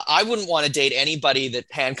I wouldn't want to date anybody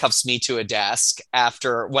that handcuffs me to a desk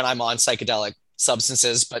after when I'm on psychedelic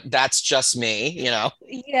substances, but that's just me.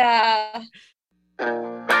 Yeah.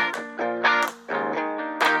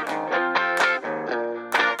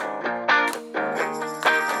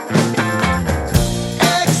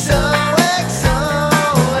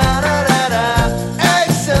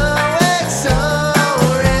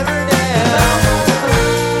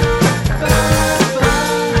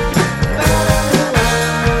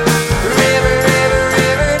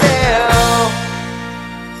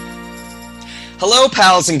 Hello,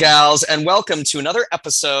 pals and gals, and welcome to another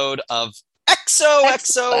episode of XOXO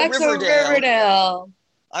XO Riverdale. Riverdale.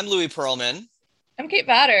 I'm Louis Pearlman. I'm Kate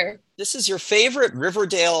Batter. This is your favorite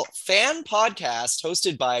Riverdale fan podcast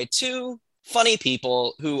hosted by two funny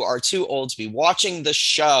people who are too old to be watching the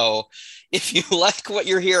show. If you like what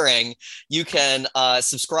you're hearing, you can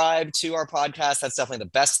subscribe to our podcast. That's definitely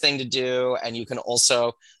the best thing to do. And you can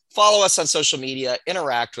also follow us on social media,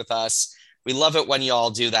 interact with us. We love it when you all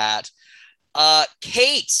do that.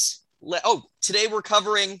 Kate, today we're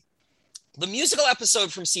covering the musical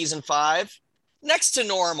episode from season 5, Next to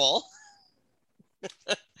Normal.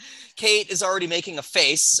 Kate is already making a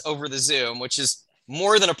face over the Zoom, which is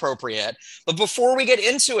more than appropriate. But before we get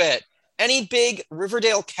into it, any big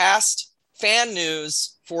Riverdale cast fan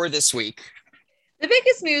news for this week? The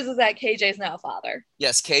biggest news is that KJ's now a father.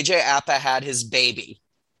 Yes, KJ Apa had his baby.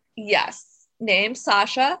 Yes. Named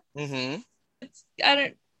Sasha. Mm-hmm.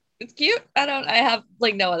 It's cute. I have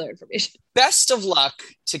no other information. Best of luck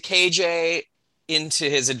to KJ into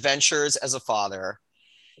his adventures as a father.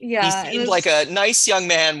 Yeah. He seemed like a nice young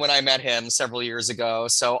man when I met him several years ago.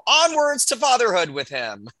 So onwards to fatherhood with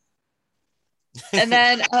him. And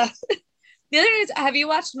then the other news, have you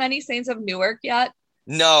watched Many Saints of Newark yet?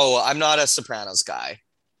 No, I'm not a Sopranos guy.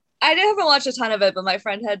 I haven't watched a ton of it, but my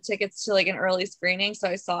friend had tickets to an early screening, so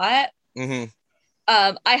I saw it. Mm-hmm.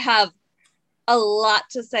 I have a lot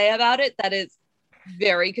to say about it that is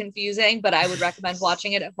very confusing, but I would recommend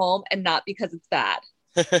watching it at home, and not because it's bad,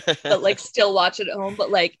 but still watch it at home.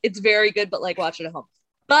 But it's very good, but watch it at home.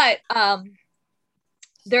 But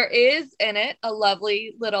there is in it a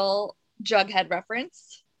lovely little Jughead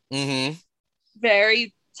reference. Mm-hmm.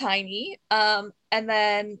 Very tiny. And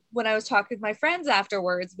then when I was talking with my friends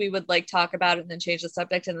afterwards, we would talk about it and then change the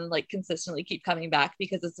subject and then consistently keep coming back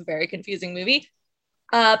because it's a very confusing movie.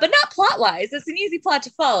 But not plot wise. It's an easy plot to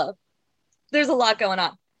follow. There's a lot going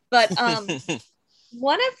on. But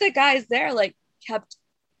one of the guys there kept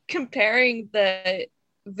comparing the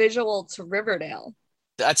visual to Riverdale.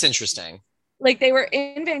 That's interesting. They were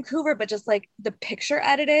in Vancouver, but just the picture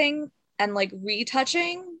editing and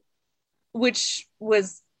retouching, which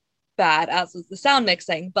was bad, as was the sound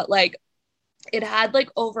mixing, but it had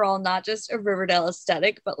overall not just a Riverdale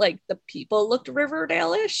aesthetic, but the people looked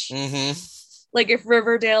Riverdale-ish. Mm-hmm. If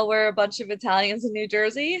Riverdale were a bunch of Italians in New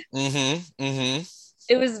Jersey. Mm-hmm. Mm-hmm.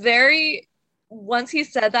 It was very, once he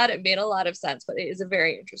said that, it made a lot of sense, but it is a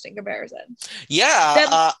very interesting comparison.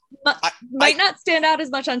 Yeah. Might not stand out as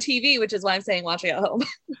much on TV, which is why I'm saying watching at home.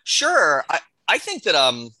 Sure. I think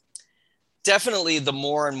that definitely the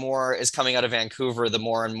more and more is coming out of Vancouver, the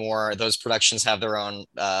more and more those productions have their own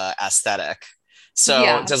aesthetic. So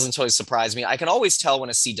Yeah. It doesn't totally surprise me. I can always tell when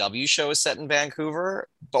a CW show is set in Vancouver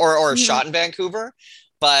or shot in Vancouver,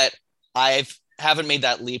 but I haven't made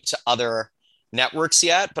that leap to other networks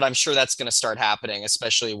yet, but I'm sure that's going to start happening,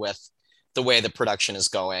 especially with the way the production is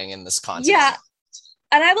going in this continent. Yeah.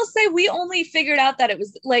 And I will say we only figured out that it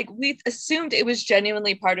was we assumed it was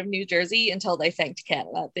genuinely part of New Jersey until they thanked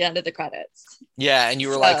Canada at the end of the credits. Yeah. And you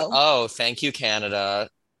were oh, thank you, Canada.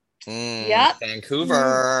 Yeah.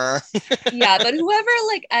 Vancouver. Yeah. But whoever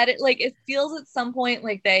edit, it feels at some point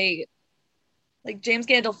they, James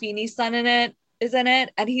Gandolfini's son is in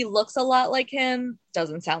it, and he looks a lot like him.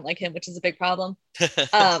 Doesn't sound like him, which is a big problem.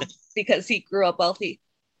 Because he grew up wealthy.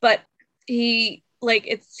 But he,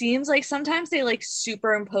 it seems sometimes they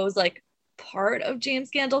superimpose part of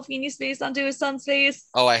James Gandolfini's face onto his son's face.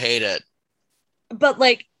 Oh, I hate it. But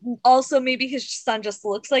also maybe his son just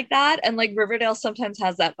looks like that, and Riverdale sometimes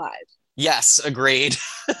has that vibe. Yes, agreed.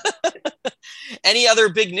 Any other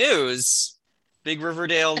big news? Big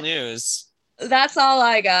Riverdale news? That's all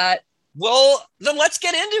I got. Well, then let's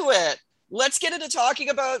get into it. Let's get into talking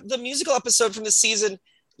about the musical episode from the season,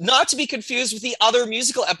 not to be confused with the other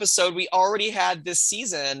musical episode we already had this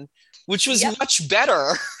season, which was much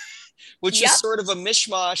better, which is sort of a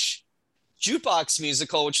mishmash jukebox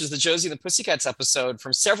musical, which is the Josie and the Pussycats episode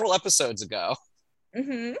from several episodes ago.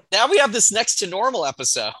 Mm-hmm. Now we have this Next to Normal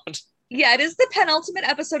episode. Yeah, it is the penultimate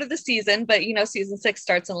episode of the season, but season 6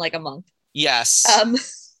 starts in a month. Yes.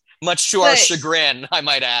 much to our But chagrin, I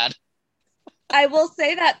might add. I will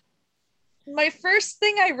say that my first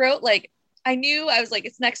thing I wrote, like, I knew I was like,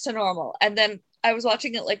 it's next to normal. And then I was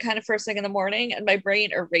watching it like kind of first thing in the morning and my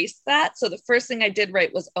brain erased that. So the first thing I did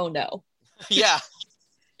write was, oh no. Yeah.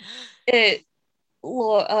 It,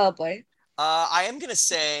 oh boy. I am going to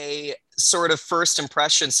say, sort of first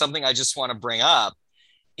impression, something I just want to bring up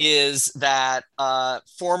is that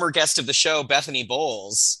former guest of the show, Bethany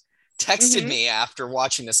Bowles, texted Mm-hmm. me after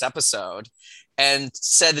watching this episode and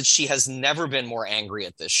said that she has never been more angry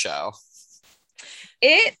at this show.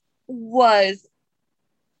 It was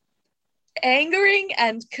angering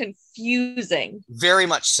and confusing. Very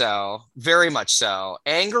much so. Very much so.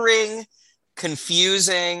 Angering,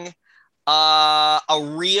 confusing, a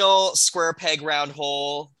real square peg round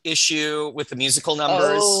hole issue with the musical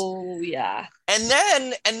numbers. Oh yeah. And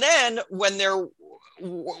then when there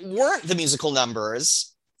weren't the musical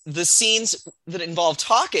numbers, the scenes that involved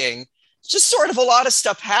talking, just sort of a lot of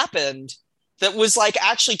stuff happened that was like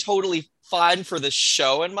actually totally fine for the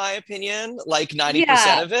show, in my opinion, like 90%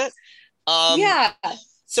 Yeah. of it. Um, Yeah.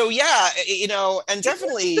 so yeah, and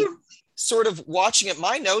definitely sort of watching it,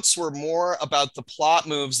 my notes were more about the plot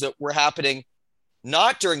moves that were happening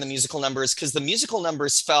not during the musical numbers, because the musical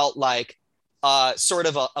numbers felt like sort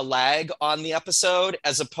of a lag on the episode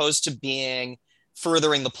as opposed to being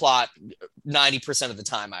furthering the plot 90% of the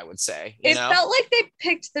time, I would say, It felt like they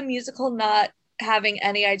picked the musical not having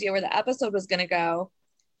any idea where the episode was going to go.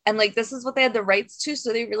 And like, this is what they had the rights to.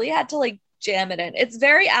 So they really had to like jam it in. It's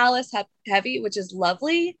very Alice heavy, which is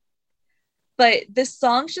lovely. But this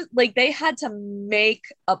song should, like, they had to make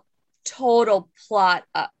a total plot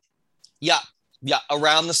up. Yeah. Yeah.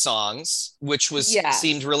 Around the songs, which was Yeah.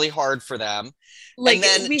 seemed really hard for them. Like, And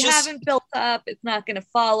then we haven't built up. It's not going to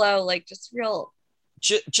follow. Like, just real.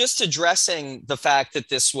 Just addressing the fact that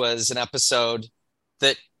this was an episode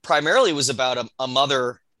that primarily was about a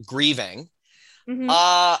mother grieving. Mm-hmm.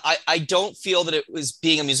 I don't feel that it was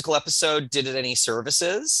being a musical episode did it any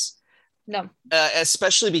services. No.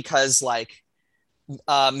 Especially because like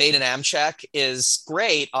Maiden Amchek is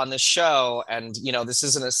great on this show, and this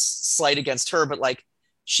isn't a slight against her, but like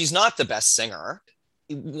she's not the best singer.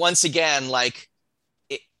 Once again, like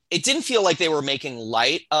it didn't feel like they were making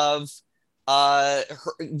light of her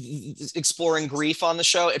exploring grief on the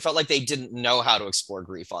show. It felt like they didn't know how to explore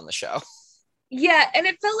grief on the show. Yeah, and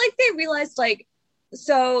it felt like they realized, like,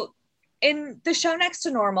 so in the show Next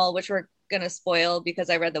to Normal, which we're gonna spoil because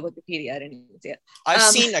I read the Wikipedia, I didn't even see it. I've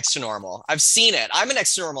seen Next to Normal. I've seen it. I'm a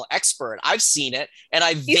Next to Normal expert. I've seen it, and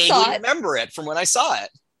I You saw vaguely it. remember it from when I saw it.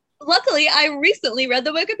 Luckily, I recently read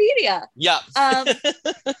the Wikipedia. Yeah.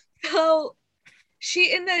 So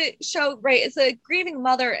she in the show, right? It's a grieving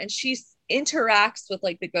mother, and she interacts with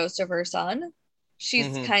like the ghost of her son.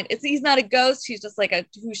 She's he's not a ghost. He's just like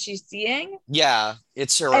who she's seeing. Yeah,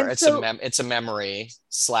 it's her. And It's so- it's a memory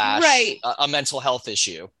slash Right. a mental health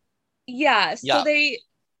issue. Yeah. So Yeah. they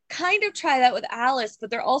kind of try that with Alice,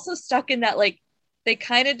 but they're also stuck in that, like, they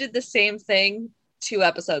kind of did the same thing 2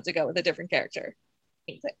 episodes ago with a different character.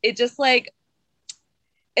 It just like,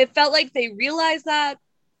 it felt like they realized that,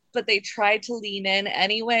 but they tried to lean in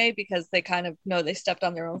anyway because they kind of know they stepped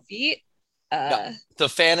on their own feet. Yeah. The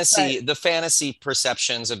fantasy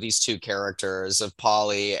perceptions of these two characters, of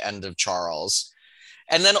Polly and of Charles.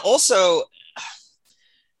 And then also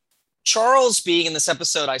Charles being in this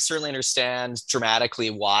episode, I certainly understand dramatically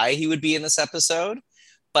why he would be in this episode,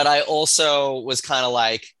 but I also was kind of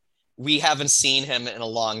like, we haven't seen him in a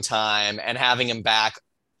long time, and having him back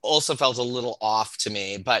also felt a little off to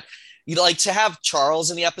me. But you'd like to have Charles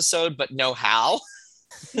in the episode, but know how.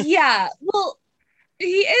 Yeah. Well,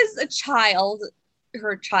 he is a child,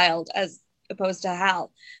 her child, as opposed to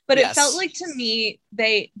Hal. But Yes. It felt like to me,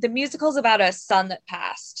 the musical's about a son that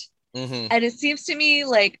passed. Mm-hmm. And it seems to me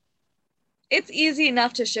like it's easy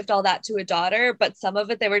enough to shift all that to a daughter, but some of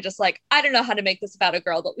it they were just like, I don't know how to make this about a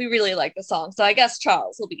girl, but we really like the song. So I guess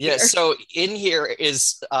Charles will be here. So in here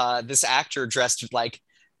is this actor dressed like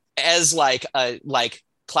as like a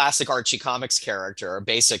classic Archie Comics character,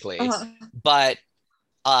 basically. Uh-huh. But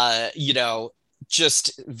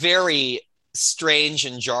just very strange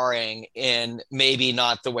and jarring in maybe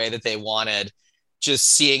not the way that they wanted.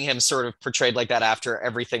 Just seeing him sort of portrayed like that after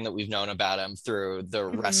everything that we've known about him through the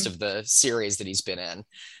rest of the series that he's been in.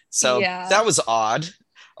 So that was odd.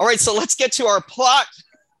 All right, so let's get to our plot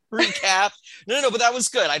recap. No, but that was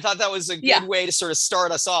good. I thought that was a good way to sort of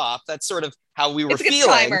start us off. That's sort of how we were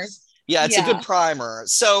feeling. Primer. Yeah, it's a good primer.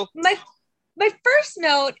 So my first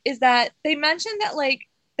note is that they mentioned that, like,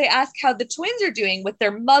 they ask how the twins are doing with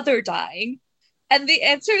their mother dying, and the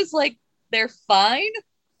answer is like, they're fine.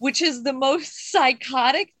 which is the most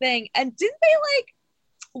psychotic thing. And didn't they like,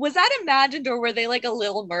 was that imagined, or were they like a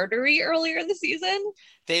little murdery earlier in the season?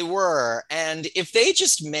 They were. And if they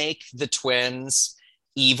just make the twins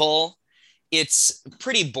evil, it's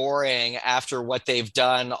pretty boring after what they've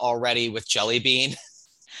done already with Jelly Bean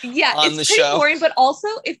Yeah, on it's the pretty show. boring, but also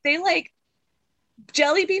if they like,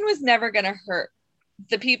 Jelly Bean was never gonna hurt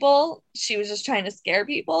the people. She was just trying to scare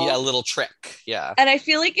people. Yeah, a little trick. Yeah. And I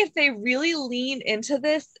feel like if they really lean into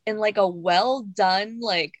this in like a well done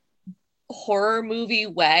like horror movie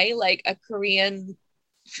way, like a Korean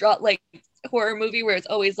like horror movie where it's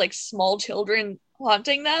always like small children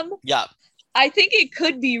haunting them, Yeah. I think it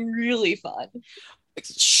could be really fun.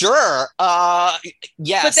 Sure.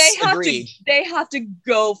 Yes. But Agreed. they have to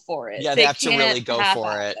go for it. Yeah, they have to really go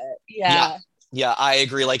for it. Yeah. Yeah, I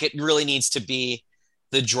agree. Like it really needs to be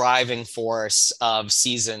the driving force of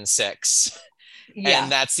season 6. Yeah.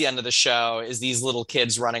 And that's the end of the show, is these little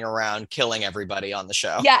kids running around killing everybody on the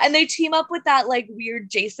show. Yeah, and they team up with that like weird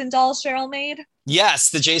Jason doll Cheryl made. Yes,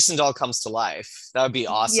 the Jason doll comes to life. That would be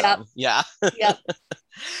awesome. Yep. Yeah. Yep.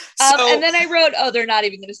 So, And then I wrote, oh, they're not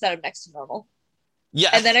even going to set up next to normal. yeah.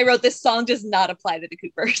 And then I wrote, this song does not apply to the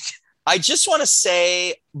Coopers. I just want to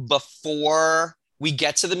say, before we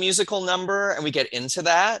get to the musical number and we get into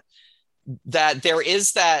that, that there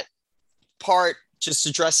is that part just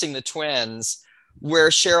addressing the twins where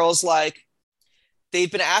Cheryl's like,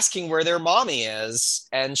 they've been asking where their mommy is.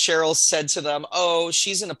 And Cheryl said to them, oh,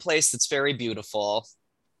 she's in a place that's very beautiful.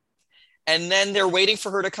 And then they're waiting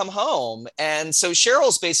for her to come home. And so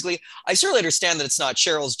Cheryl's basically, I certainly understand that it's not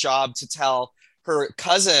Cheryl's job to tell her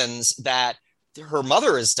cousins that her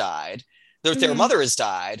mother has died, that their mother has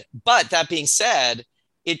died. But that being said,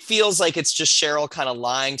 it feels like it's just Cheryl kind of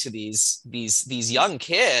lying to these young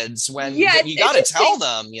kids when you got to tell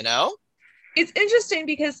them, you know? It's interesting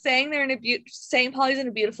because saying they're in saying Polly's in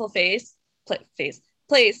a beautiful place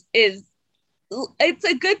is, it's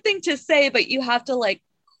a good thing to say, but you have to like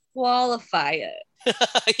qualify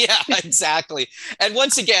it. Yeah, exactly. And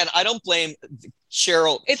once again, I don't blame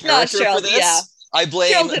Cheryl. It's not Cheryl for this. Yeah, I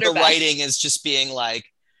blame the writing as just being like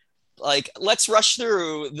let's rush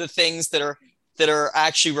through the things that are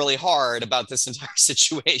actually really hard about this entire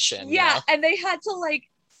situation. Yeah, you know? and they had to like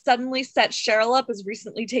suddenly set Cheryl up as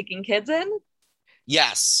recently taking kids in.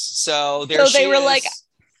 Yes. So they were like,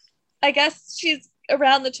 I guess she's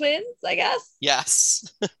around the twins, I guess.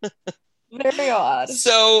 Yes. Very odd.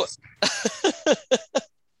 So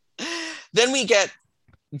then we get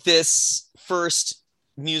this first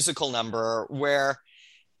musical number where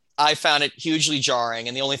I found it hugely jarring.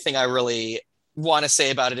 And the only thing I really want to say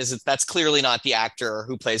about it is that's clearly not the actor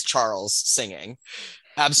who plays Charles singing.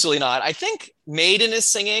 Absolutely not. I think Maiden is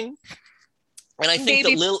singing, and I think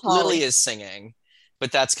that Lily is singing,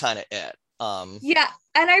 but that's kind of it. Yeah,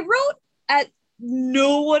 and I wrote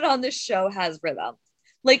no one on this show has rhythm.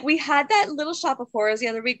 Like we had that Little Shop of Horrors the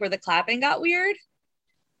other week where the clapping got weird,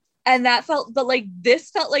 and that felt, but like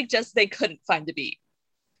this felt like just they couldn't find a beat.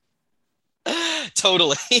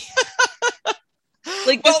 Totally.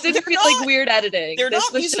 Like this didn't feel like weird editing. They're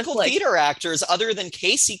not musical theater actors other than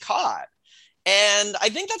Casey Cott. And I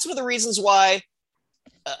think that's one of the reasons why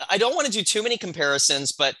I don't want to do too many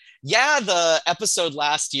comparisons, but yeah, the episode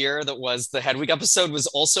last year that was the Hedwig episode was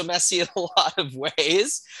also messy in a lot of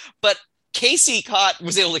ways, but Casey Cott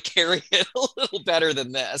was able to carry it a little better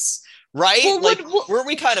than this, right? Well, weren't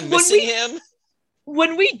we kind of missing him?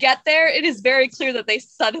 When we get there, it is very clear that they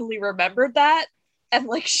suddenly remembered that and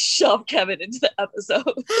like shove Kevin into the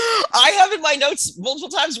episode. I have in my notes multiple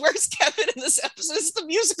times, where's Kevin in this episode? This is the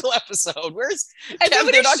musical episode. Where's Kevin?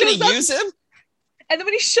 They're not going to use him? And then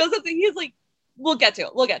when he shows up, he's like, we'll get to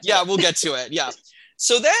it. We'll get to it. Yeah.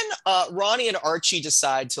 So then Ronnie and Archie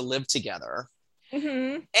decide to live together.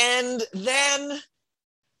 Mm-hmm. And then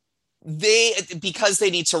because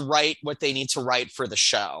they need to write what they need to write for the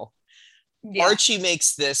show, Archie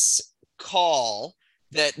makes this call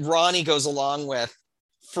that Ronnie goes along with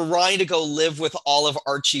for Ronnie to go live with all of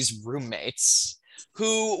Archie's roommates,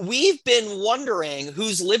 who we've been wondering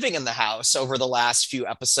who's living in the house over the last few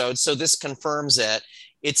episodes. So this confirms it.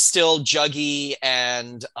 It's still Juggy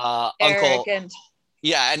and Uncle. And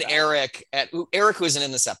Eric. Eric, who isn't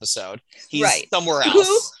in this episode. He's somewhere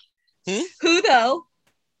else. Who, though,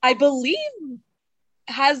 I believe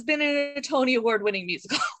has been in a Tony Award winning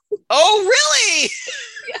musical. Oh, really?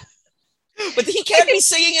 Yeah. But he can't be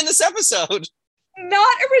singing in this episode.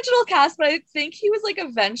 Not original cast, but I think he was like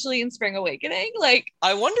eventually in Spring Awakening. Like,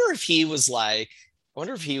 I wonder if he was like,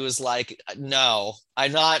 no,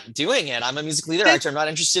 I'm not doing it. I'm a musical theater actor. I'm not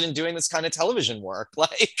interested in doing this kind of television work.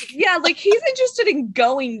 Like, yeah, like he's interested in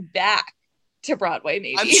going back. to Broadway,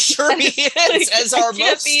 maybe. I'm sure he is, as are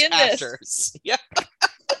most actors. Yeah.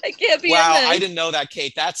 I can't be wow, in this. I didn't know that,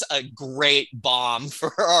 Kate. That's a great bomb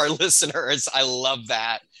for our listeners. I love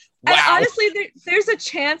that. Wow. And honestly, there's a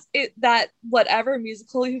chance that whatever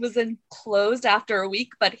musical he was in closed after a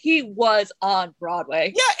week, but he was on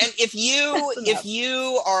Broadway. Yeah, and if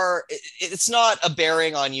you are, it's not a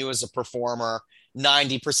bearing on you as a performer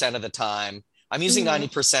 90% of the time. I'm using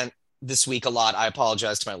 90% this week a lot. I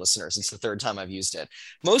apologize to my listeners. It's the third time I've used it.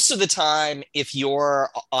 Most of the time, if you're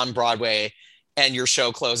on Broadway and your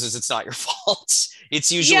show closes, it's not your fault. It's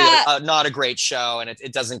usually not a great show, and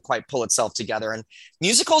it doesn't quite pull itself together. And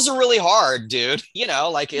musicals are really hard, dude. You know,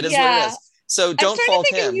 like it is what it is. So don't fault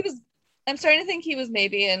him. I'm starting to think he was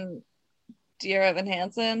maybe in Dear Evan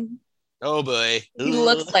Hansen. Oh boy. He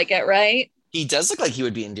looks like it, right? He does look like he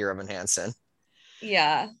would be in Dear Evan Hansen.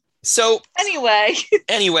 Yeah. So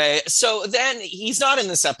anyway, so then he's not in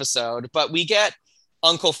this episode, but we get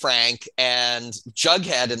Uncle Frank and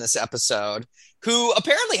Jughead in this episode, who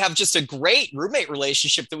apparently have just a great roommate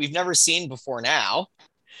relationship that we've never seen before now.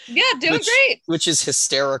 Yeah, doing great. Which is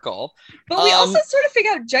hysterical. But we also sort of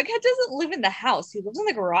figure out Jughead doesn't live in the house. He lives in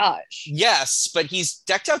the garage. Yes, but he's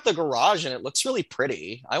decked out the garage and it looks really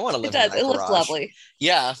pretty. I want to live in that garage. It looks lovely.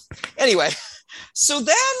 Yeah. Anyway, so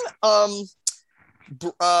then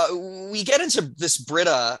we get into this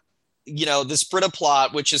Britta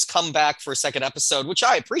plot, which has come back for a second episode, which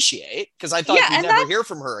I appreciate because I thought we'd never hear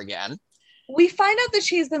from her again. We find out that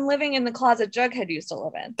she's been living in the closet Jughead used to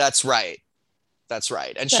live in. That's right.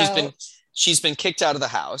 And she's been kicked out of the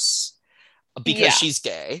house because she's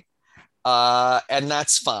gay. And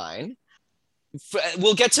that's fine.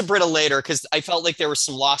 We'll get to Britta later because I felt like there were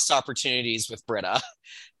some lost opportunities with Britta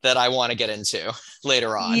that I want to get into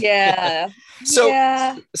later on. Yeah.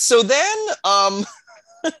 So then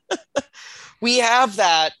we have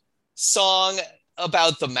that song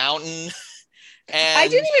about the mountain. And I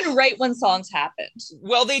didn't even write when songs happened.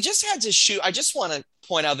 Well, they just had to I just want to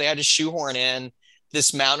point out they had to shoehorn in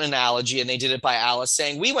this mountain analogy, and they did it by Alice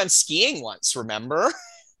saying, "We went skiing once, remember?"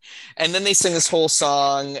 And then they sing this whole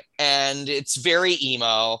song, and it's very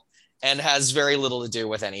emo and has very little to do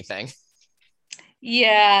with anything.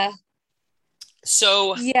 Yeah.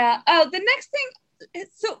 So yeah. Oh, the next thing.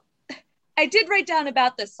 So I did write down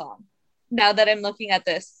about this song. Now that I'm looking at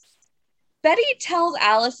this, Betty tells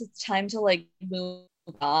Alice it's time to like move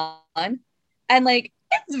on, and like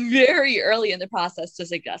it's very early in the process to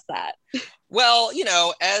suggest that. Well, you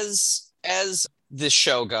know, as this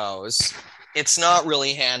show goes, it's not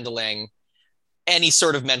really handling any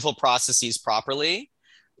sort of mental processes properly,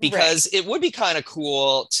 because it would be kind of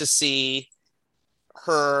cool to see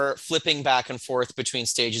her flipping back and forth between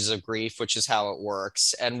stages of grief, which is how it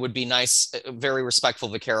works, and would be nice, very respectful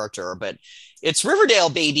of the character. But it's Riverdale,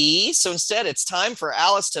 baby. So instead, it's time for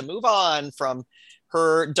Alice to move on from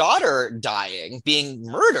her daughter dying, being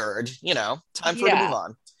murdered, you know, time for her to move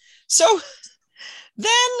on. So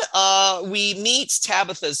then we meet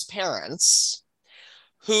Tabitha's parents,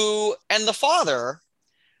 and the father,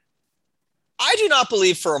 I do not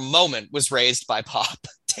believe for a moment was raised by Pop.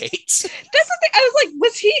 Tate. That's the thing. I was like,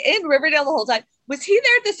 was he in Riverdale the whole time? Was he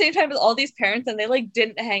there at the same time as all these parents and they like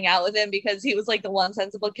didn't hang out with him because he was like the one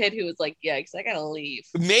sensible kid who was like, yikes, I gotta leave.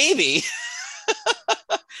 Maybe.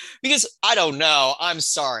 Because I don't know. I'm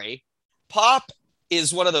sorry. Pop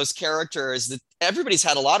is one of those characters that everybody's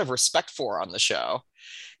had a lot of respect for on the show.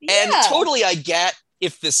 Yeah. And totally I get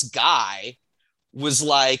if this guy was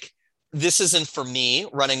like, this isn't for me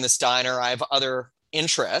running this diner. I have other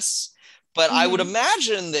interests. But I would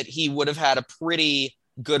imagine that he would have had a pretty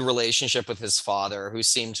good relationship with his father, who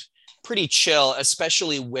seemed pretty chill,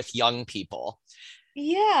 especially with young people.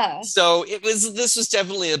 Yeah. So this was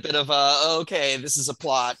definitely a bit of okay, this is a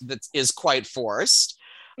plot that is quite forced.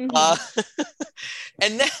 And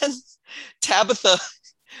then Tabitha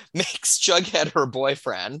makes Jughead her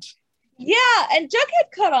boyfriend. Yeah, and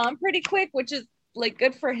Jughead cut on pretty quick, which is like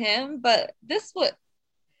good for him. But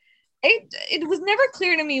it was never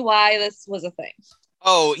clear to me why this was a thing.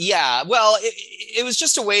 Oh, yeah. Well, it was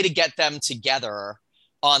just a way to get them together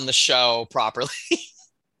on the show properly.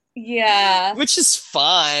 Yeah. Which is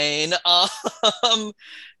fine.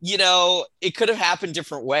 You know, it could have happened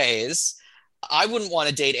different ways. I wouldn't want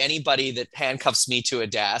to date anybody that handcuffs me to a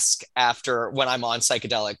desk when I'm on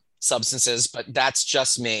psychedelic substances, but that's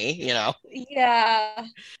just me, you know? Yeah.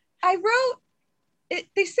 I wrote,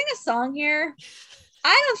 they sing a song here.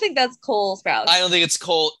 I don't think that's Cole Sprouse. I don't think it's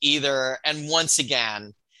Cole either. And once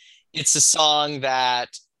again, it's a song that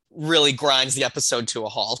really grinds the episode to a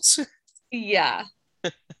halt. Yeah.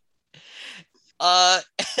 And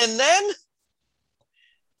then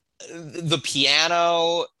the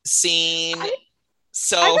piano scene. I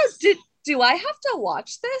So do I have to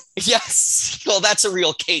watch this? yes, well, that's a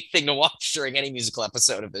real Kate thing to watch during any musical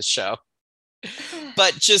episode of this show.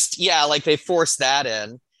 But just yeah, like they forced that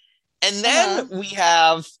in. And then Uh-huh. we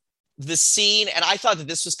have the scene, and I thought that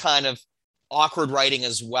this was kind of awkward writing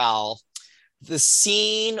as well. The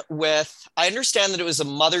scene with, I understand that it was a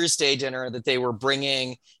Mother's Day dinner that they were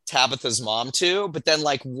bringing Tabitha's mom to, but then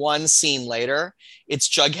like one scene later, it's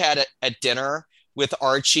Jughead at dinner with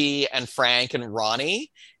Archie and Frank and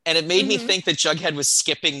Ronnie. And it made me Hmm. think that Jughead was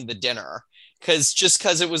skipping the dinner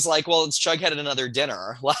because it was like, well, it's Jughead at another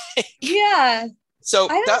dinner. Like, Yeah. so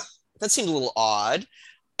I don't that seemed a little odd.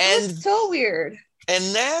 It was And so weird. and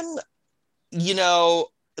then, you know,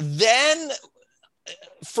 then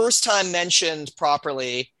first time mentioned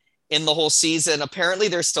properly in the whole season, apparently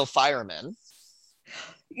they're still firemen.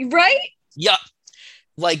 Right? Yep.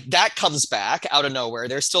 Like that comes back out of nowhere.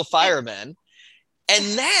 They're still firemen. And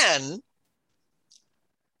then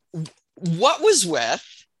what was with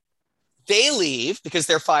they leave because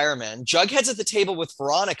they're firemen. Jughead's at the table with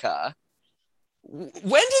Veronica. When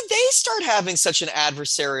did they start having such an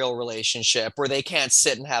adversarial relationship where they can't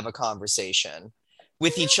sit and have a conversation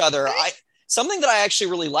with each other? I Something that I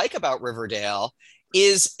actually really like about Riverdale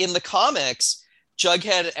is in the comics,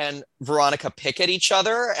 Jughead and Veronica pick at each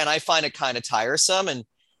other, and I find it kind of tiresome and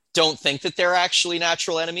don't think that they're actually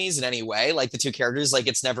natural enemies in any way. Like the two characters, like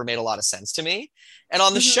it's never made a lot of sense to me. And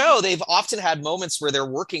on the Mhm. show, they've often had moments where they're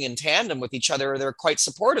working in tandem with each other, or they're quite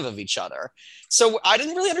supportive of each other. So I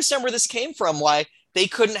didn't really understand where this came from, why they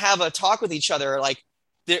couldn't have a talk with each other. Like,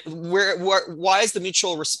 why is the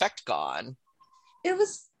mutual respect gone? It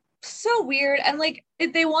was so weird. And like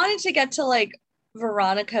they wanted to get to like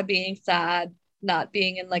Veronica being sad, not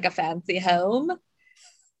being in like a fancy home,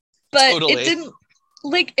 but it Totally. didn't,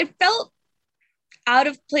 like it felt out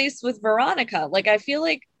of place with Veronica. Like I feel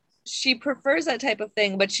like she prefers that type of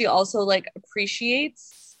thing, but she also like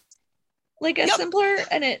appreciates like a Yep. simpler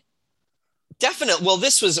and it Definitely. Well,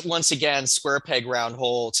 this was once again square peg round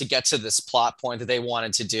hole to get to this plot point that they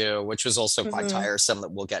wanted to do, which was also quite Mhm. tiresome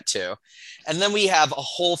that we'll get to. And then we have a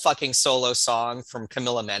whole fucking solo song from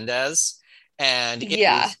Camila Mendez, and it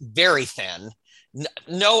Yeah. was very thin.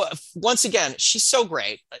 No, once again, she's so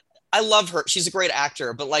great. I love her. She's a great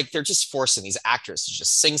actor, but like they're just forcing these actors to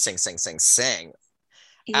just sing, sing, sing, sing, sing.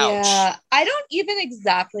 Ouch. Yeah, I don't even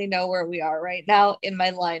exactly know where we are right now in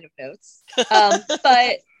my line of notes.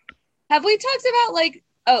 But have we talked about like,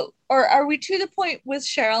 oh, or are we to the point with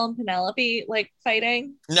Cheryl and Penelope like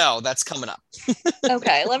fighting? No, that's coming up.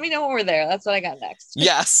 Okay, let me know when we're there. That's what I got next.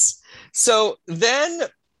 Yes. So then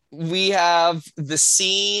we have the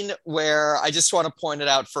scene where I just want to point it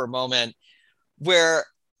out for a moment where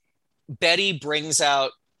Betty brings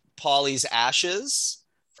out Polly's ashes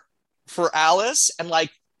for Alice. And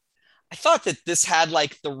like, I thought that this had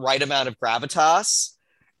like the right amount of gravitas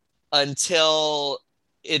until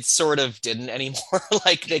it sort of didn't anymore.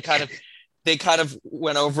 Like they kind of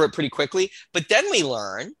went over it pretty quickly. But then we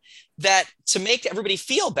learn that to make everybody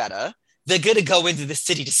feel better, they're going to go into the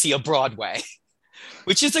city to see a Broadway,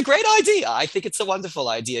 which is a great idea. I think it's a wonderful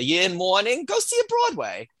idea. You're in mourning, go see a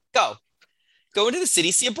Broadway. Go into the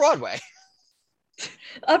city, see a Broadway.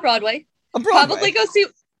 Broadway. A Probably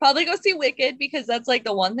Broadway. go see Wicked because that's like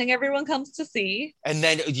the one thing everyone comes to see. And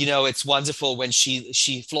then it's wonderful when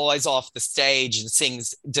she flies off the stage and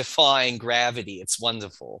sings Defying Gravity. It's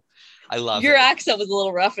wonderful. I love Your it. accent was a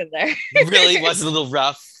little rough in there. Really was a little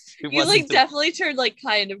rough. It You wasn't like the definitely turned like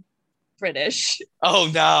kind of British.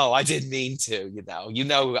 Oh no, I didn't mean to,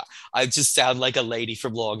 I just sound like a lady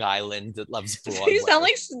from Long Island that loves You sound Broadway.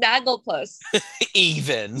 like Snagglepuss.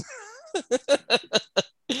 Even.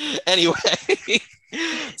 Anyway,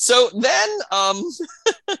 so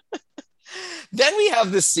then we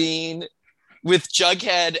have the scene with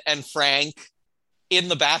Jughead and Frank in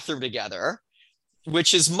the bathroom together,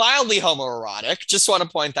 which is mildly homoerotic. Just want to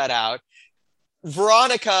point that out.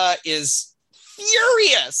 Veronica is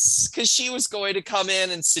furious because she was going to come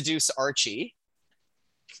in and seduce Archie.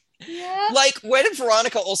 Yeah. Like, when did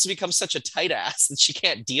Veronica also become such a tight ass that she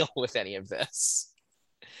can't deal with any of this?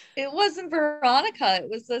 It wasn't Veronica. It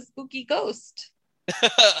was a spooky ghost.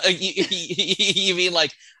 You mean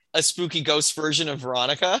like a spooky ghost version of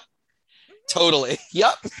Veronica? Totally.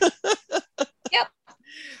 Yep. Yep.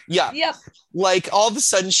 Yeah. Yep. Like all of a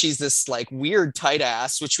sudden she's this like weird tight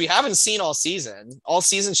ass, which we haven't seen all season. All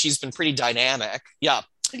season she's been pretty dynamic. Yeah.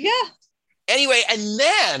 Yeah. Anyway, and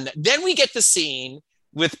then we get the scene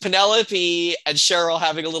with Penelope and Cheryl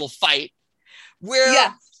having a little fight where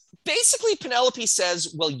Yeah. basically Penelope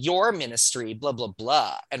says, well, your ministry, blah, blah,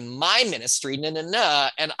 blah, and my ministry, na, na, na.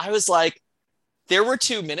 And I was like, there were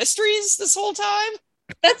two ministries this whole time?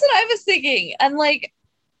 That's what I was thinking. And like,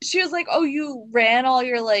 she was like, oh, you ran all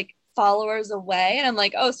your like followers away. And I'm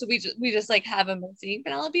like, oh, so we just like haven't been seeing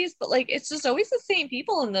Penelope's, but like, it's just always the same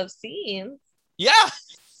people in those scenes. Yeah,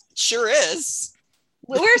 sure is.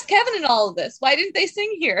 Where's Kevin in all of this? Why didn't they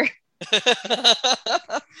sing here?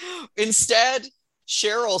 Instead,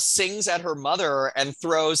 Cheryl sings at her mother and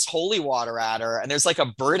throws holy water at her, and there's like a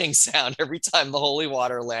burning sound every time the holy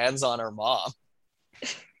water lands on her mom.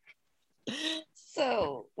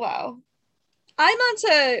 So, wow. I'm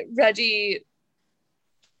onto Reggie.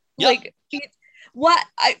 Yep. Like,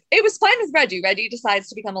 it was fine with Reggie. Reggie decides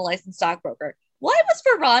to become a licensed stockbroker. Why was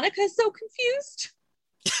Veronica so confused?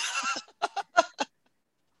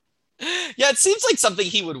 Yeah, it seems like something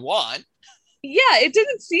he would want. Yeah, it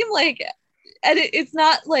didn't seem like, and it's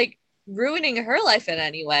not like ruining her life in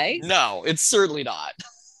any way. No, it's certainly not.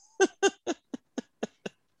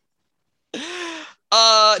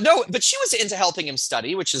 No, but she was into helping him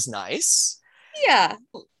study, which is nice. Yeah.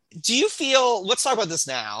 Do you feel, let's talk about this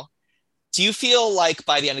now. Do you feel like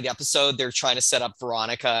by the end of the episode, they're trying to set up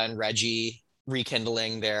Veronica and Reggie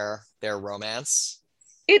rekindling their romance?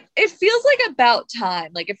 It feels like about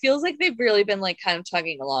time. Like, it feels like they've really been like kind of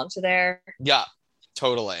chugging along to there. Yeah,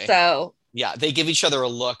 totally. So yeah, they give each other a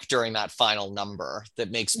look during that final number that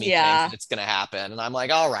makes me think that it's going to happen. And I'm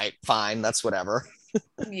like, all right, fine, that's whatever.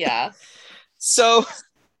 Yeah. So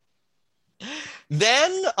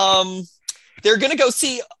then they're going to go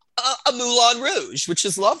see a Moulin Rouge, which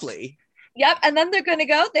is lovely. Yep. And then they're going to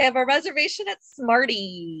go. They have a reservation at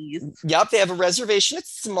Smarties. Yep. They have a reservation at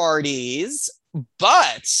Smarties.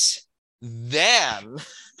 But then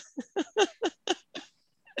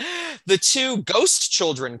the two ghost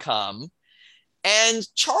children come, and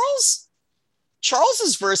Charles's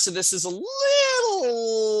verse of this is a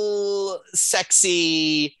little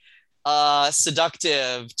sexy,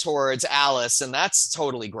 seductive towards Alice, and that's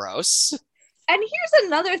totally gross. And here's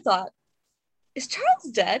another thought. Is Charles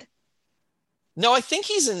dead? No, I think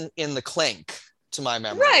he's in the clink, to my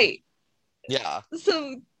memory. Right. Yeah.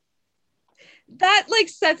 So that like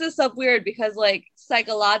sets us up weird because like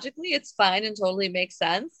psychologically it's fine and totally makes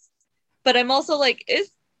sense. But I'm also like,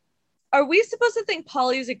 are we supposed to think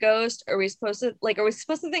Polly's a ghost? Are we supposed to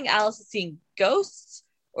think Alice is seeing ghosts?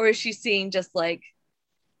 Or is she seeing just like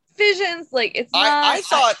visions? Like, it's not.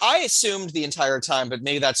 I assumed the entire time, but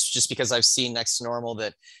maybe that's just because I've seen Next to Normal,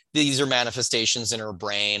 that these are manifestations in her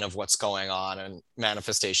brain of what's going on and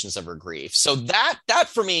manifestations of her grief. So that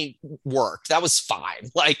for me worked. That was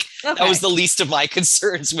fine. Like, okay. That was the least of my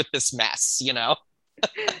concerns with this mess, you know?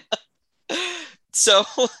 So,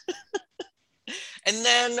 and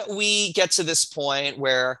then we get to this point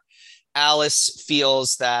where Alice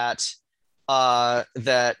feels that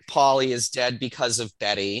Polly is dead because of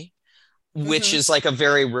Betty, which is like a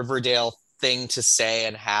very Riverdale thing to say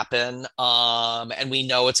and happen. And we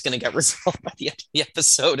know it's going to get resolved by the end of the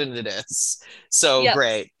episode, and it is. So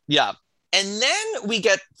great. Yeah. And then we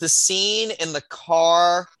get the scene in the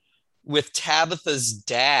car with Tabitha's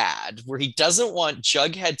dad, where he doesn't want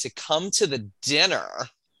Jughead to come to the dinner.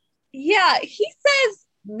 Yeah, he says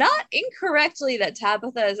not incorrectly that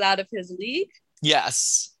Tabitha is out of his league.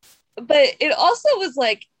 Yes. But it also was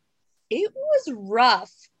like, it was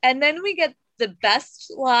rough. And then we get the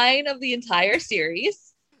best line of the entire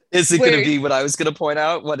series. Is it going to be what I was going to point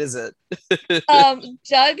out? What is it?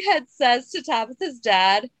 Jughead says to Tabitha's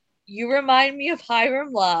dad, "You remind me of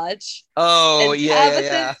Hiram Lodge." Oh, and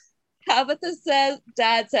yeah. Tabitha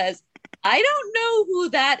dad says, "I don't know who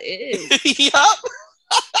that is." Yup.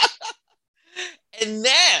 And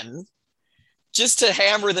then, just to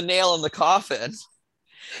hammer the nail in the coffin,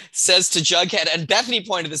 says to Jughead, and Bethany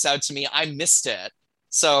pointed this out to me, I missed it.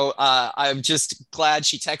 So I'm just glad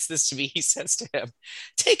she texted this to me. He says to him,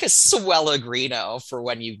 "Take a Swellegrino for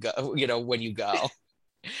when you go,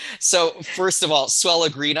 So first of all,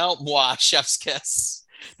 Swellegrino, moi, chef's kiss.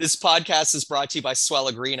 This podcast is brought to you by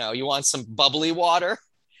Swellegrino. You want some bubbly water?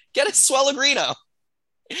 Get a Swellegrino.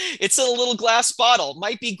 It's in a little glass bottle.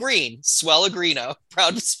 Might be green. Swellegrino,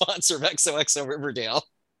 proud sponsor of XOXO Riverdale.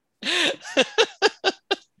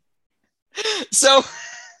 So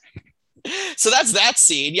that's that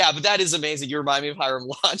scene. Yeah, but that is amazing. You remind me of Hiram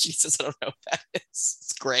Lodge. He says, "I don't know what that is."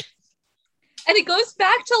 It's great. And it goes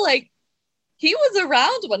back to like, he was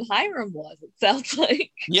around when Hiram was, it sounds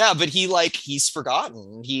like. Yeah, but he's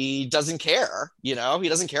forgotten. He doesn't care, He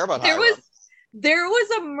doesn't care about Hiram. there was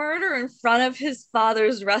a murder in front of his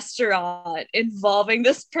father's restaurant involving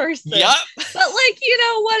this person. Yep. But like, you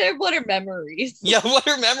know, what are memories? Yeah, what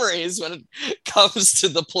are memories when it comes to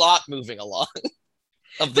the plot moving along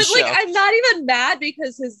of the But show? like, I'm not even mad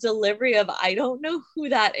because his delivery of I don't know who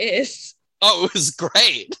that is. Oh, it was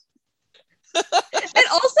great. And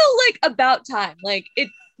also like about time. Like it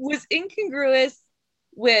was incongruous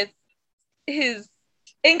with his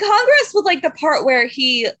incongruous with like the part where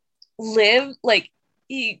he lived, like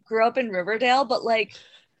he grew up in Riverdale, but like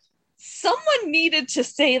someone needed to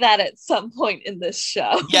say that at some point in this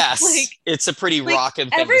show. Yes, like it's a pretty like rockin'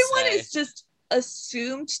 thing everyone to say. is just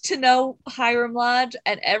assumed to know Hiram Lodge,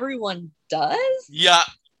 and everyone does. Yeah,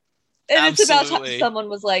 And absolutely. it's about time someone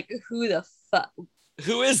was like, "Who the fuck?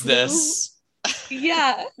 Who is this?"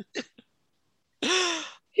 Yeah, he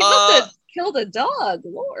must have killed a dog.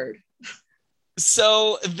 Lord.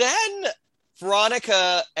 So then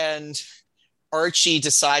Veronica and Archie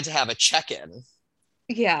decide to have a check-in.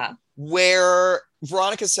 Yeah. Where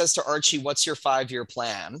Veronica says to Archie, "What's your 5-year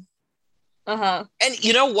plan?" Uh-huh. And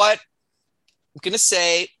you know what? I'm going to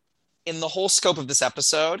say, in the whole scope of this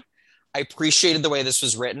episode, I appreciated the way this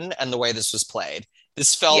was written and the way this was played.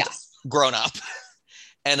 This felt grown up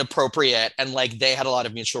and appropriate, and like they had a lot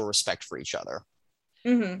of mutual respect for each other.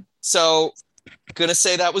 Mm-hmm. So, going to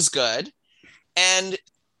say that was good. And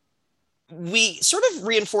we sort of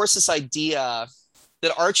reinforce this idea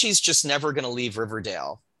that Archie's just never going to leave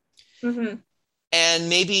Riverdale. Mm-hmm. And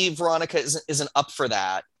maybe Veronica isn't up for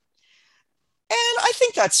that. And I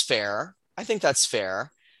think that's fair.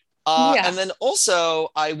 And then also,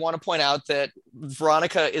 I want to point out that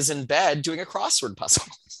Veronica is in bed doing a crossword puzzle.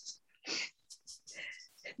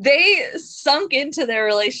 They sunk into their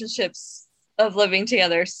relationships of living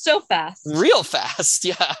together so fast. Real fast.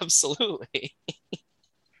 Yeah, absolutely.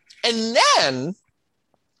 And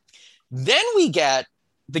then we get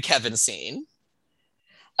the Kevin scene.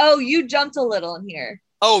 Oh, you jumped a little in here.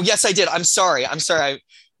 Oh, yes, I did. I'm sorry.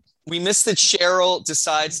 We missed that Cheryl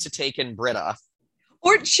decides to take in Britta.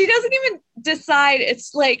 Or she doesn't even decide.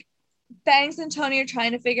 It's like Fangs and Tony are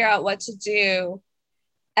trying to figure out what to do.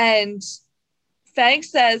 And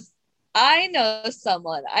Fangs says, "I know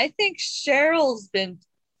someone. I think Cheryl's been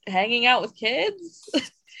hanging out with kids."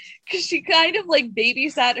 Because she kind of like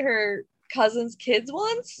babysat her cousin's kids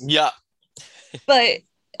once. Yeah. But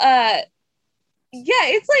yeah,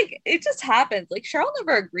 it's like it just happens. Like Cheryl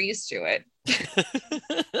never agrees to it.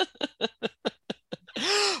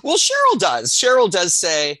 Well, Cheryl does. Cheryl does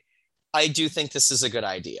say, "I do think this is a good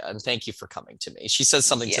idea, and thank you for coming to me." She says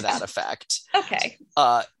something to that effect. Okay.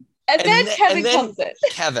 And then Kevin comes in.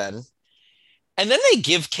 Kevin. And then they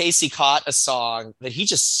give Casey Cott a song that he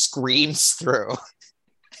just screams through.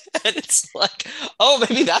 And it's like, oh,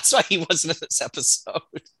 maybe that's why he wasn't in this episode.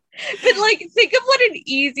 But like, think of what an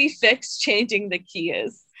easy fix changing the key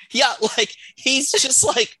is. Yeah, like he's just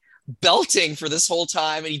like belting for this whole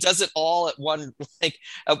time, and he does it all at one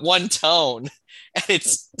tone, and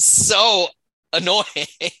it's so annoying.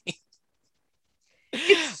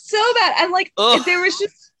 It's so bad. And like, there was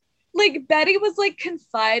just like Betty was like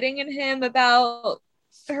confiding in him about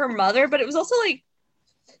her mother, but it was also like,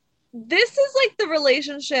 this is like the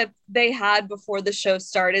relationship they had before the show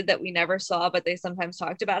started that we never saw, but they sometimes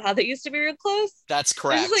talked about how they used to be real close. That's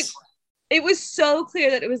correct. It was so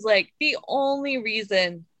clear that it was like the only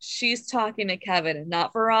reason she's talking to Kevin and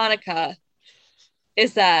not Veronica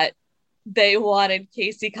is that they wanted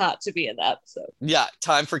Casey Cott to be in the episode. Yeah,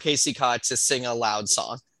 time for Casey Cott to sing a loud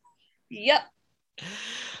song. Yep.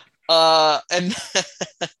 And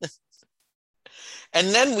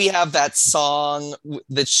then we have that song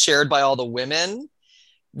that's shared by all the women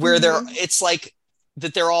where it's like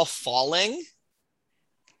that they're all falling,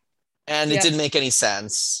 and it didn't make any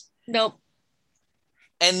sense. Nope.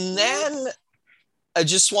 And then I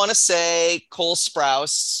just want to say Cole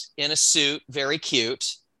Sprouse in a suit, very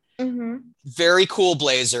cute. Mm-hmm. Very cool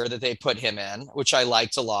blazer that they put him in, which I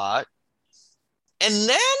liked a lot. And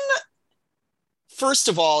then, first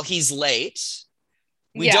of all, he's late.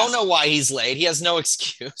 We don't know why he's late. He has no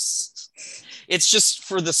excuse. It's just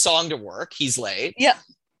for the song to work. He's late. Yep.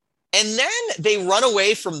 And then they run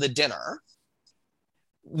away from the dinner,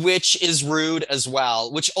 which is rude as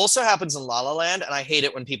well, which also happens in La La Land. And I hate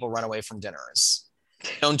it when people run away from dinners.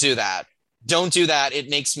 Don't do that. Don't do that. It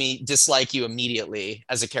makes me dislike you immediately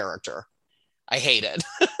as a character. I hate it.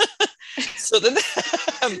 So then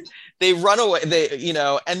they run away, and then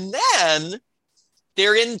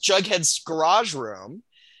they're in Jughead's garage room,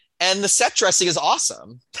 and the set dressing is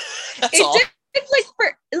awesome. That's all. It's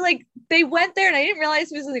like they went there, and I didn't realize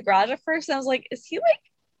he was in the garage at first. And I was like, is he like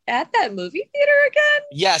at that movie theater again?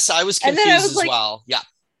 Yes, I was And then I confused was as like, well. Yeah.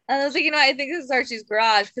 and I was like, I think this is Archie's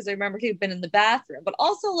garage because I remember he'd been in the bathroom, but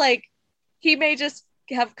also like he may just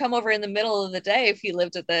have come over in the middle of the day if he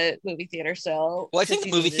lived at the movie theater still Well, I because think the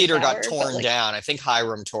he movie needed a theater got shower. But torn like, down. I think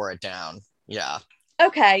Hiram tore it down. Yeah.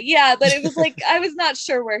 okay, yeah, but it was like I was not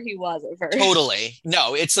sure where he was at first. Totally.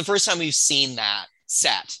 No, it's the first time we've seen that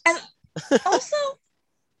set. And also,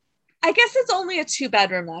 I guess it's only a 2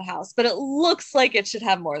 bedroom that house, but it looks like it should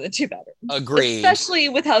have more than 2 bedrooms, Agreed. especially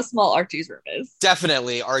with how small Archie's room is.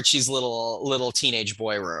 Definitely Archie's little teenage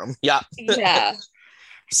boy room. Yeah. Yeah.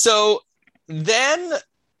 So then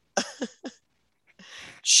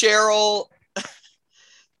Cheryl,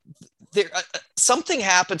 there something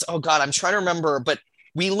happens. Oh God, I'm trying to remember, but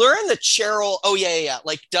we learn that Cheryl, oh yeah,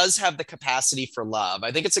 like does have the capacity for love.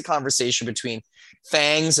 I think it's a conversation between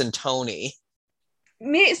Fangs and Tony.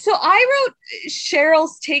 So I wrote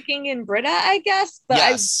Cheryl's taking in Britta, I guess, but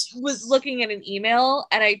Yes. I was looking at an email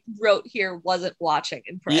and I wrote here wasn't watching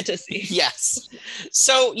in parentheses. Yes.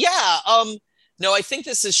 So yeah, no, I think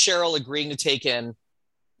this is Cheryl agreeing to take in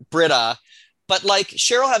Britta, but like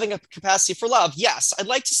Cheryl having a capacity for love. Yes, I'd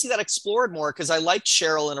like to see that explored more because I liked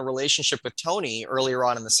Cheryl in a relationship with Tony earlier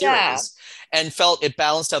on in the series and felt it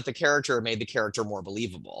balanced out the character and made the character more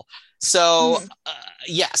believable. So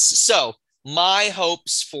yes, so my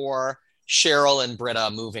hopes for Cheryl and Britta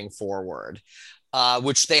moving forward,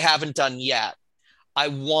 which they haven't done yet. I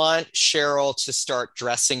want Cheryl to start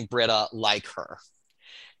dressing Britta like her.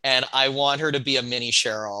 And I want her to be a mini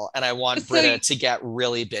Cheryl. And I want Britta to get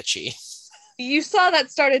really bitchy. You saw that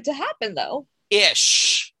started to happen though.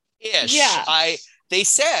 Ish. Yeah. They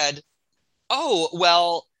said, oh,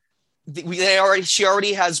 well, she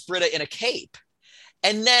already has Britta in a cape.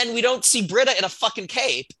 And then we don't see Britta in a fucking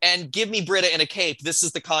cape. And give me Britta in a cape. This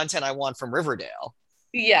is the content I want from Riverdale.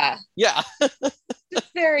 Yeah. Yeah.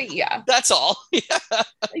 Yeah. That's all.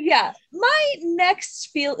 Yeah. My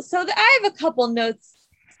next so I have a couple notes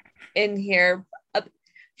in here.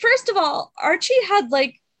 First of all, Archie had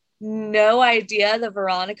like no idea that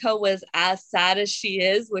Veronica was as sad as she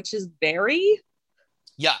is, which is very.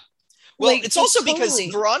 Yeah. Well, like, it's also because totally.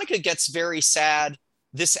 Veronica gets very sad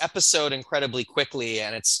this episode incredibly quickly,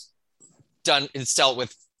 and it's dealt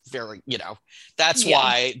with very, that's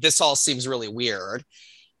why this all seems really weird.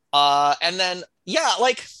 And then, yeah,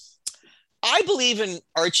 like I believe in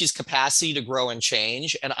Archie's capacity to grow and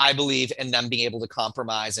change, and I believe in them being able to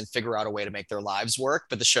compromise and figure out a way to make their lives work,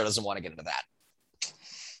 but the show doesn't want to get into that.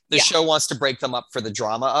 The show wants to break them up for the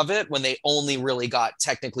drama of it when they only really got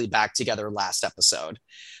technically back together last episode,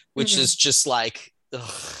 which is just like,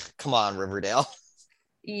 ugh, come on, Riverdale.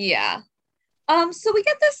 Yeah. So we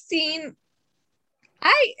get this scene.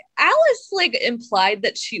 Alice like implied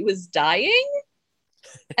that she was dying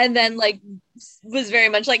and then like was very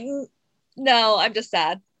much like, no, I'm just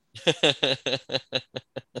sad.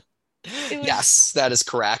 Yes, that is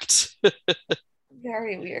correct.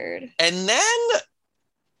 Very weird. And then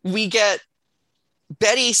we get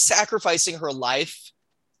Betty sacrificing her life.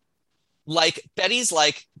 Like Betty's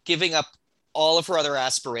like giving up all of her other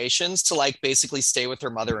aspirations to like basically stay with her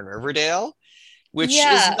mother in Riverdale, which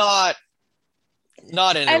is not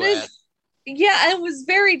into it. Yeah, it was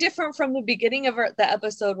very different from the beginning of the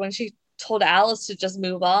episode when she told Alice to just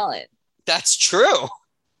move on. That's true.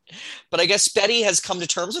 But I guess Betty has come to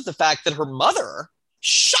terms with the fact that her mother,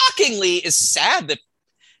 shockingly, is sad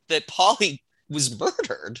that Polly was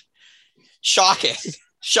murdered. Shocking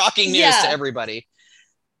news to everybody.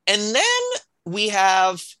 And then we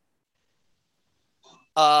have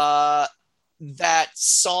that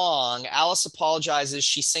song. Alice apologizes.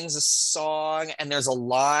 She sings a song, and there's a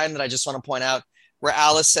line that I just want to point out where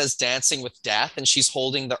Alice says dancing with death, and she's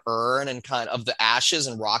holding the urn and kind of the ashes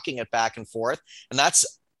and rocking it back and forth. And that's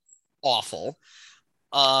awful.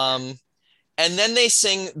 And then they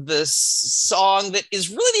sing this song that is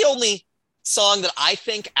really the only song that I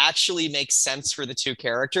think actually makes sense for the two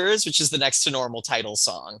characters, which is the Next to Normal title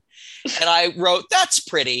song. And I wrote, that's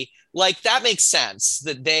pretty. Like, that makes sense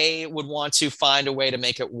that they would want to find a way to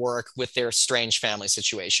make it work with their strange family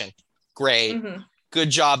situation. Great. Mm-hmm. Good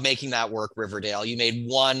job making that work, Riverdale. You made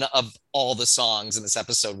one of all the songs in this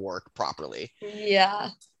episode work properly.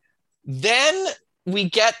 Yeah. Then we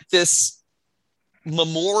get this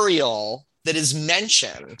memorial that is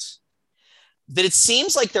mentioned that it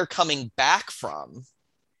seems like they're coming back from.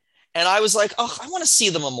 And I was like, oh, I want to see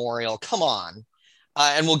the memorial. Come on.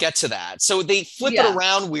 And we'll get to that. So they flip it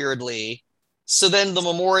around weirdly. So then the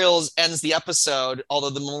memorial ends the episode, although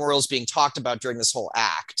the memorial is being talked about during this whole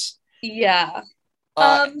act. Yeah.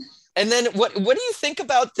 And then what do you think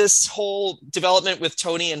about this whole development with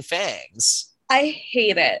Tony and Fangs? I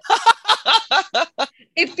hate it.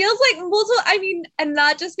 It feels like, well, so, I mean, and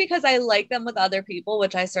not just because I like them with other people,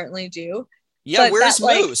 which I certainly do. Yeah, But where's that,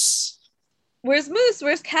 like, Moose? where's Moose?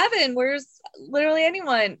 Where's Kevin? Where's literally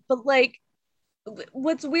anyone? But like,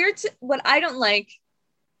 what's weird, what I don't like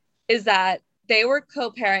is that they were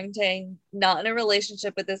co-parenting, not in a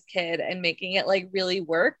relationship with this kid, and making it like really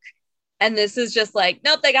work. And this is just like,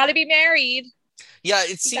 nope, they got to be married. Yeah,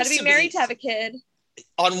 it You got to seems be married to have a kid.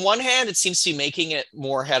 on one hand, it seems to be making it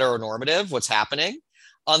more heteronormative, what's happening.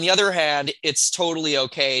 On the other hand, it's totally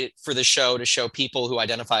okay for the show to show people who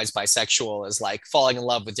identify as bisexual as like falling in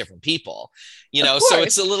love with different people, you know? So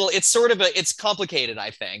it's a little, it's sort of it's complicated,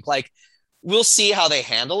 I think. Like, we'll see how they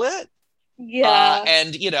handle it. Yeah.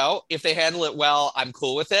 And, you know, if they handle it well, I'm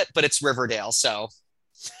cool with it, but it's Riverdale. So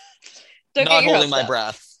Don't not holding my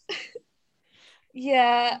breath.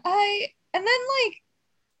 Yeah. And then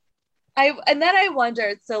I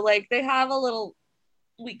wondered, so like they have a little,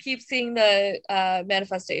 we keep seeing the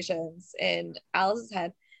manifestations in Alice's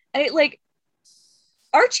head. And it, like,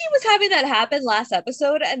 Archie was having that happen last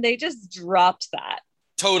episode and they just dropped that.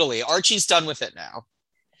 Totally. Archie's done with it now.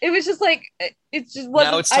 It was just like, it just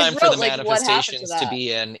wasn't. Now it's time for the like, manifestations to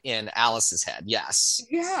be in Alice's head. Yes.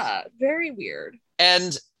 Yeah, very weird.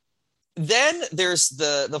 And then there's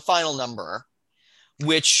the final number,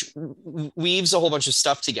 which weaves a whole bunch of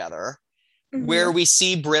stuff together, where we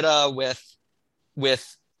see Britta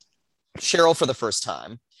with Cheryl for the first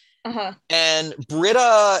time. And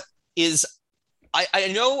Britta is,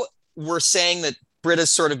 I know we're saying that Britta's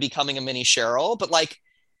sort of becoming a mini Cheryl, but like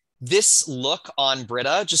this look on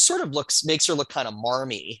Britta just sort of makes her look kind of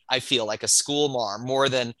marmy. I feel like a school marm more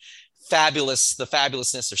than the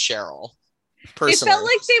fabulousness of Cheryl. Personally. It felt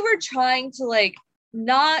like they were trying to like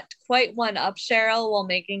not quite one up Cheryl while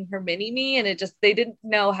making her mini me, and they didn't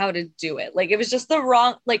know how to do it. Like it was just the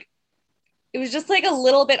wrong, like it was just like a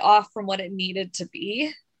little bit off from what it needed to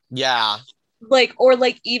be. Yeah. Like, or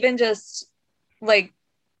like even just like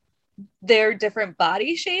their different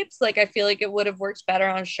body shapes. Like I feel like it would have worked better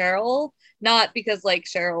on Cheryl, not because like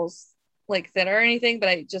Cheryl's like thinner or anything, but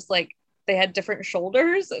I just like they had different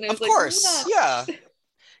shoulders, and it was of course, yeah.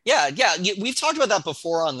 We've talked about that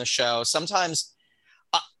before on the show. Sometimes,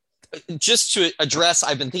 just to address,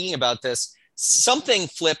 I've been thinking about this. Something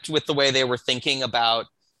flipped with the way they were thinking about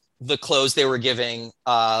the clothes they were giving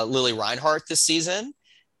Lily Reinhart this season,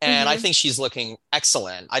 and I think she's looking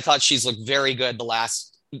excellent. I thought she's looked very good the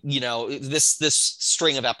last, this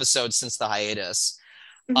string of episodes since the hiatus.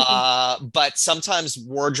 But sometimes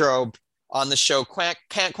wardrobe on the show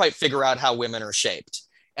can't quite figure out how women are shaped,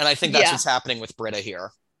 and I think that's what's happening with Britta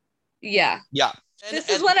here. Yeah. This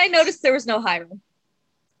is when I noticed there was no Hiram.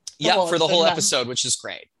 For the whole episode, which is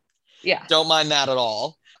great. Yeah. Don't mind that at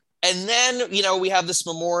all. And then, we have this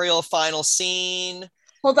memorial final scene.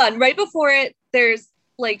 Hold on. Right before it, there's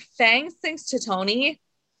like Fang sings to Tony.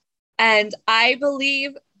 And I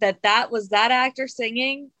believe that was that actor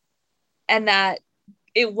singing and that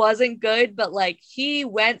it wasn't good, but like he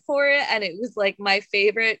went for it. And it was like my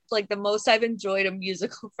favorite, like the most I've enjoyed a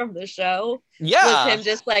musical from the show. Yeah. Was him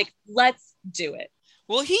just like, let's do it.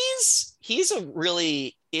 Well, he's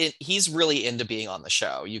really into being on the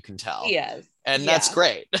show. You can tell. Yes. And that's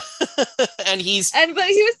great. but he was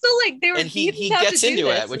still like, they were, and he gets into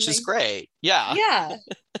it, which is great. Yeah. Yeah.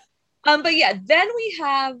 But yeah, then we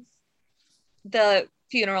have the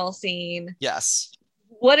funeral scene. Yes.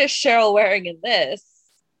 What is Cheryl wearing in this?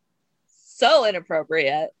 So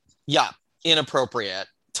inappropriate. Yeah, inappropriate.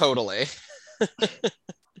 Totally.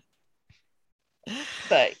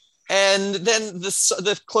 But and then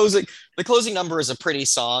the closing number is a pretty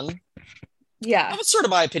song. Yeah. That was sort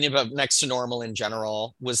of my opinion about Next to Normal in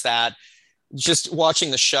general, was that just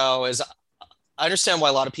watching the show is, I understand why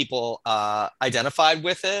a lot of people identified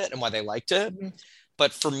with it and why they liked it.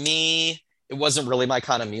 But for me, it wasn't really my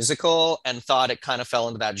kind of musical, and thought it kind of fell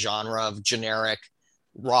into that genre of generic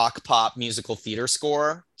rock pop musical theater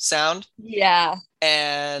score sound. Yeah.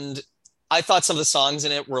 And I thought some of the songs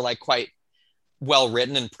in it were like quite well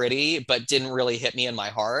written and pretty, but didn't really hit me in my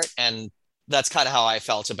heart. And that's kind of how I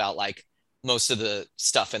felt about like most of the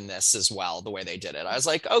stuff in this as well, the way they did it. I was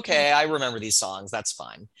like, okay, I remember these songs. That's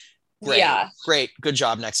fine. Great. Yeah. Great. Good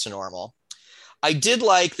job, Next to Normal. I did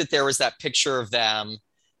like that there was that picture of them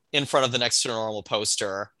in front of the Next to Normal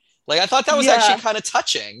poster. Like, I thought that was actually kind of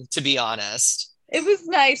touching, to be honest. It was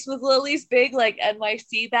nice with Lily's big like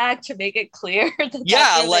NYC bag to make it clear.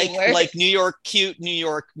 Like cute New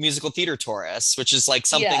York musical theater tourists, which is like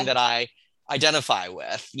something that I identify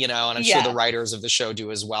with, and I'm sure the writers of the show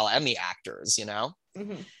do as well, and the actors,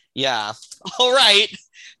 Yeah. All right.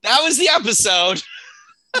 That was the episode.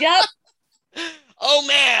 Yep. Oh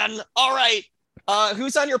man. All right.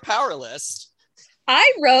 Who's on your power list?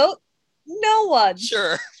 I wrote no one.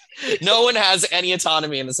 Sure. No one has any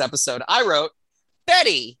autonomy in this episode. I wrote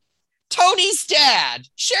Betty, Tony's dad,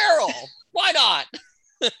 Cheryl. Why not?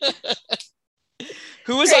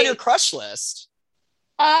 Who was on your crush list?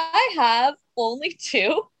 I have only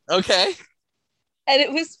two. Okay. And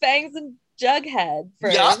it was Fangs and Jughead.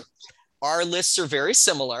 Yeah. Our lists are very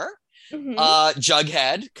similar. Mm-hmm.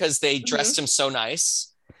 Jughead, because they dressed him so nice.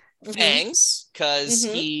 Fangs, because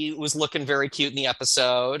he was looking very cute in the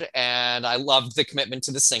episode, and I loved the commitment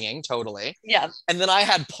to the singing, totally. Yeah. And then I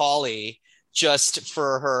had Polly just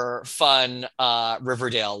for her fun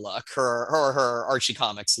Riverdale look, her Archie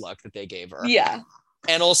Comics look that they gave her. Yeah.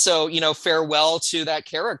 And also, you know, farewell to that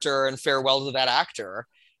character and farewell to that actor,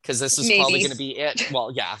 because this is probably going to be it.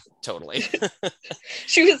 Well, yeah, totally.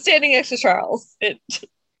 She was standing next to Charles.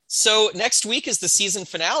 So next week is the season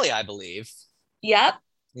finale, I believe. Yep.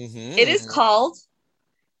 It is called,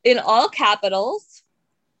 in all capitals,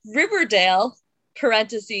 Riverdale,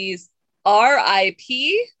 parentheses,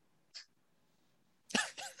 R.I.P.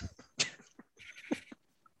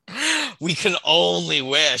 We can only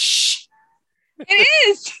wish. It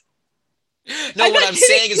is. No, what I'm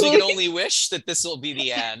saying is we can only wish that this will be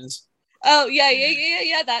the end. Oh,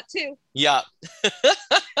 yeah, that too. Yeah.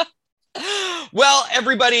 Well,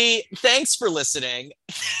 everybody, thanks for listening.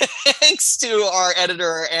 Thanks to our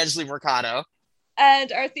editor, Angeli Mercado.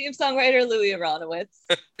 And our theme songwriter, Louis Aronowitz.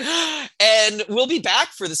 And we'll be back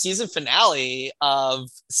for the season finale of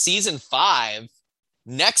season 5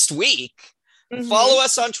 next week. Follow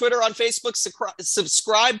us on Twitter, on Facebook,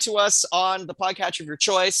 subscribe to us on the podcatcher of your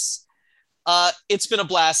choice. It's been a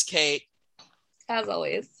blast, Kate. As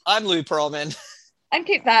always. I'm Louis Pearlman. I'm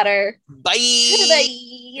Kate Batter. Bye.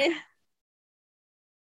 Bye.